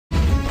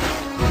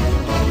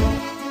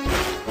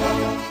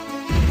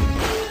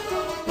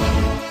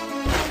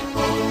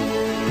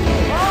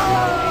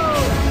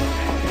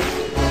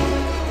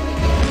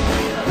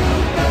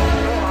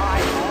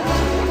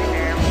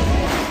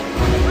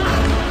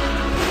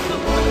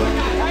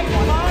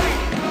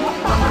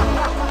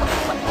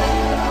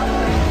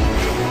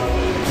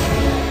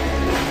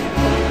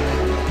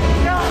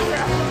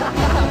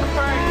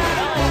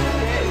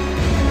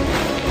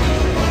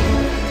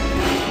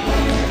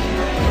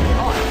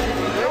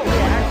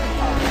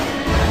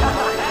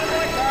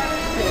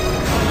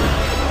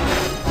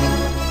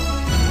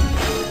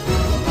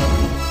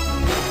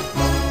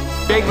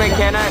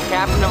Montana,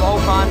 captain of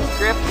Ocon's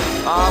trip.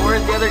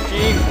 Where's the other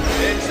team?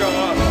 They didn't show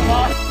up.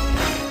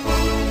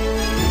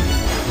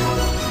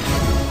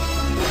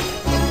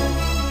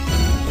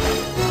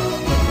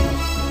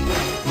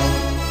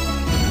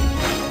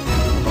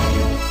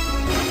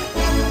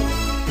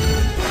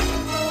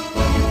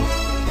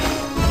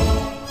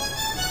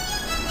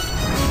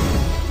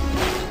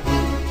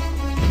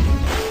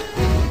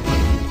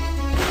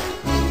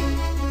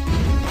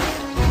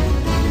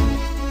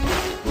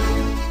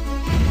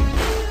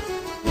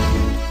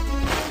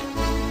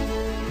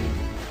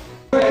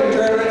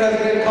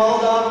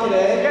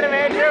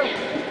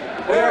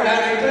 We're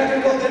having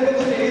technical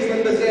difficulties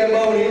with the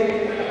Zamboni.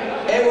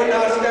 It would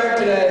not start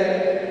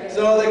today,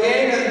 so the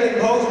game has been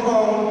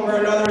postponed for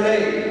another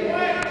date.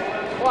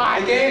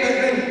 What? The game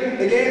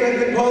has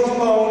been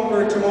postponed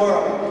for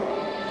tomorrow.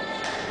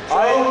 So,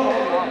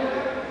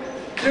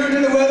 due to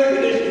the weather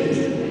conditions,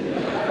 we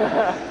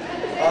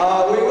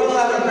will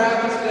have a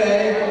practice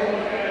today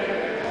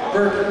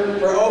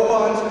for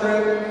Opon's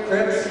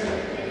Crips.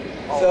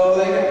 So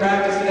they can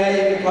practice today.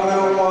 You can come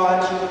out and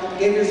watch,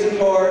 give your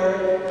support.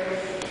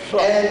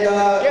 And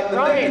the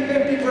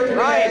 50-50 for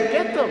today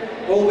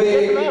will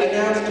be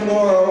announced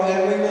tomorrow,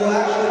 and we will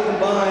actually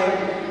combine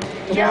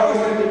tomorrow's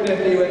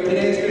 50-50 with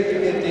today's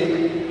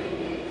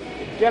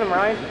 50-50. Get him,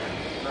 Ryan.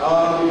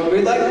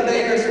 We'd like to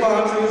thank our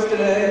sponsors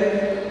today,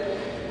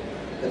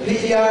 the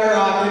PEI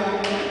Rocket.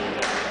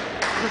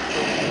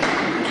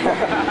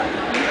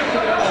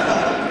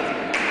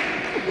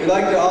 We'd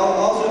like to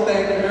also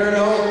thank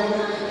Verno,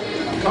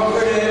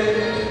 Comfort Inn,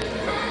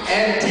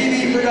 and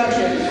TV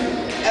Productions.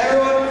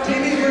 Everyone,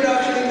 TV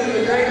Productions is a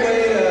great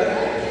way to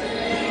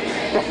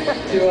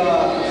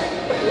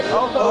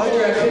host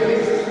your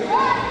activities.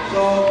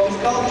 So just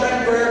call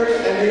Trent Burke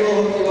and we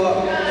will hook you up.